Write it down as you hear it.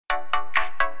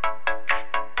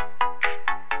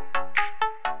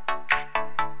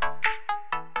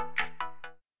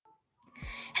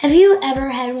Have you ever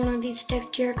had one of these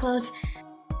stick to your clothes?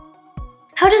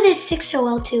 How do they stick so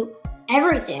well to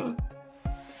everything?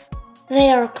 They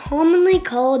are commonly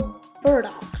called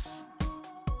burdocks.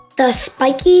 The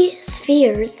spiky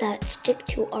spheres that stick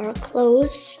to our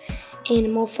clothes,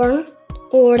 animal fur,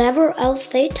 or whatever else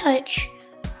they touch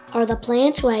are the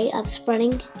plant's way of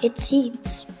spreading its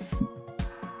seeds.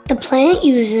 The plant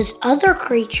uses other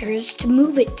creatures to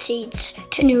move its seeds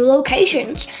to new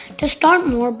locations to start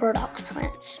more burdock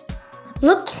plants.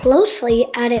 Look closely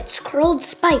at its curled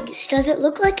spikes. Does it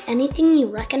look like anything you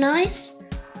recognize?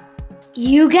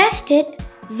 You guessed it,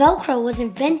 Velcro was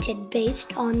invented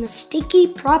based on the sticky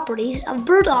properties of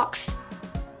burdocks.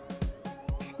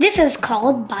 This is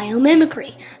called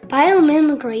biomimicry.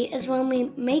 Biomimicry is when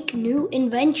we make new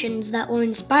inventions that were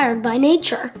inspired by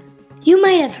nature. You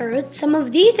might have heard some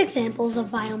of these examples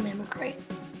of biomimicry.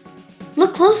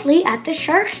 Look closely at the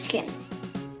shark skin.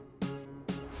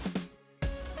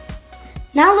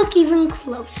 Now look even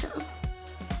closer.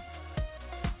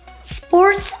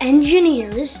 Sports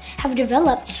engineers have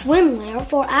developed swimwear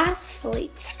for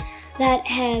athletes that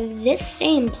have this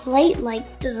same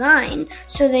plate-like design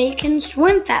so they can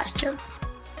swim faster.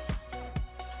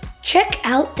 Check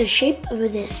out the shape of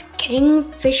this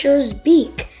kingfisher's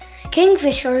beak.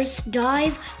 Kingfishers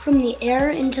dive from the air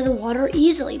into the water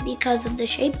easily because of the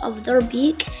shape of their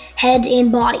beak, head,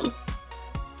 and body.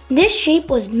 This shape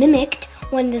was mimicked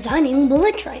when designing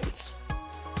bullet trains.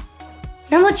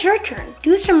 Now it's your turn.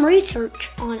 Do some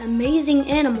research on amazing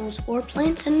animals or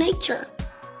plants in nature.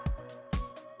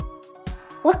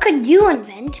 What could you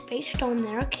invent based on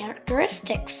their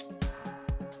characteristics?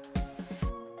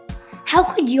 How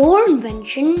could your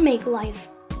invention make life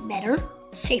better,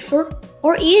 safer,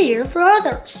 or easier for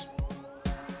others?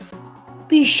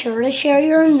 Be sure to share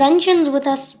your inventions with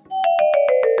us.